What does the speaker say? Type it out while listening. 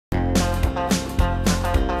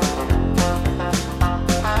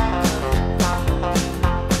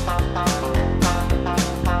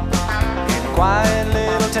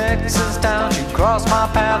crossed my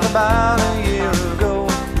path about a year ago.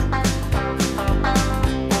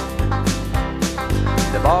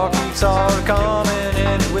 The barkeep saw her coming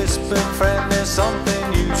and he whispered, "Friend, there's something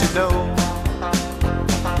you should know.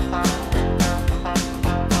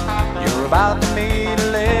 You're about to meet a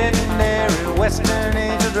legendary Western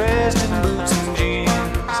angel dressed in boots and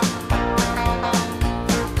jeans.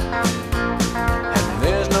 And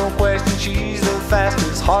there's no question she's the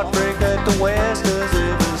fastest heartbreak that the West has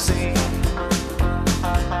ever seen.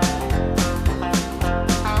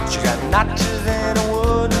 She got notches in a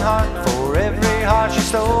wooden heart for every heart she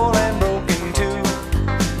stole and broke into.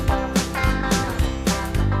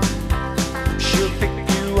 She'll pick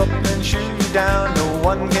you up and shoot you down. No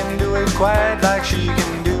one can do it quite like she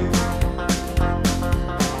can do.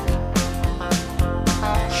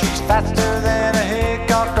 She's faster than a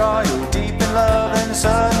Hickock draw. You're deep in love and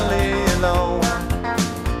suddenly alone.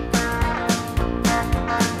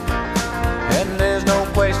 And there's no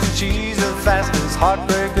question she's the fastest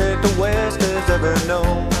heartbreak that the West has ever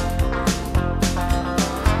known.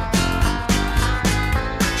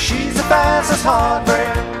 She's the fastest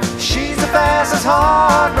heartbreak. She's the fastest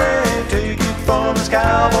heartbreak. Take it from this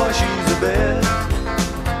cowboy, she's the best.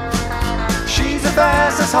 She's the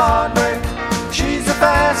fastest heartbreak. She's the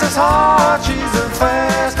fastest heart. She's the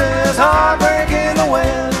fastest heartbreak in the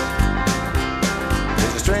West.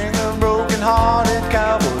 There's a string of broken-hearted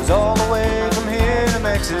cowboys all the way from here to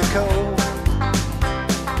Mexico.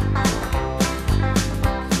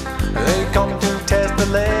 They come to test the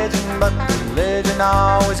legend, but the legend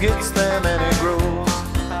always gets them and it grows.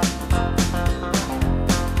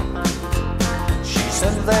 She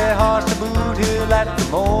sends their hearts to Boot Hill at the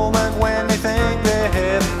moment when they think they're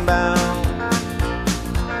heaven bound.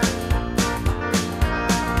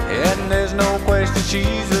 And there's no question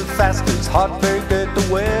she's the fastest heartbreak that the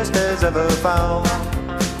West has ever found.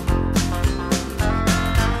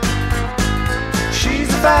 She's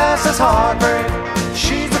the fastest heartbreak.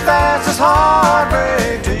 She's the fastest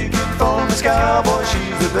heartbreak. Take it from this cowboy,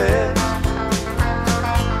 she's the best.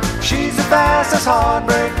 She's the fastest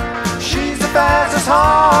heartbreak. She's the fastest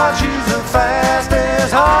heart. She's the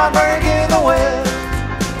fastest heartbreak in the West.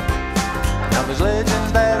 Now there's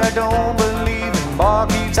legends that I don't believe in,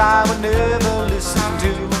 barkeeps I would never listen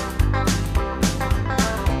to.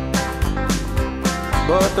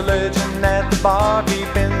 But the legend that the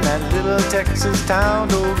barkeep in that little Texas town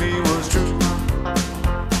told me was true.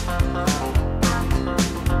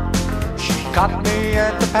 She caught me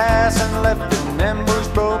at the pass and left an ambush,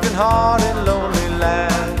 broken-hearted, lonely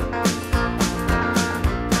lad.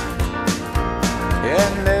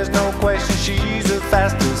 And there's no question she's the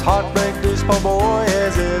fastest heartbreak this poor boy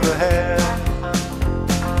has ever had.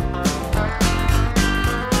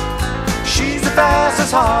 She's the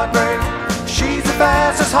fastest heartbreak. She's the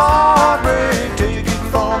fastest heartbreak. Take it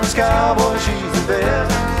from this cowboy, she's the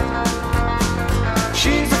best.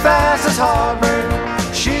 She's the fastest heartbreak.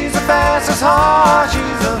 She's the fastest heart.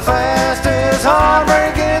 She's the fastest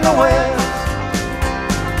heartbreak in the West.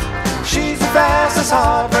 She's the fastest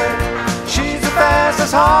heartbreak. She's the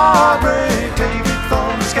fastest heartbreak. Take it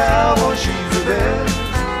from this cowboy, she's the best.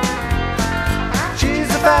 She's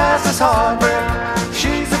the fastest heartbreak.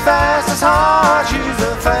 She's the fastest heart. She's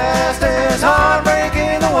the fastest heartbreak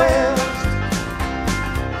in the West.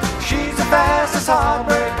 She's the fastest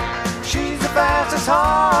heartbreak. She's the fastest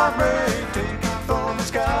heartbreak. Take it from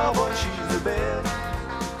this cowboy, she's the best.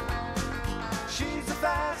 She's the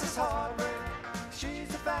fastest heartbreak. She's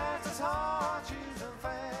the fastest heart. She's the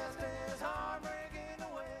fastest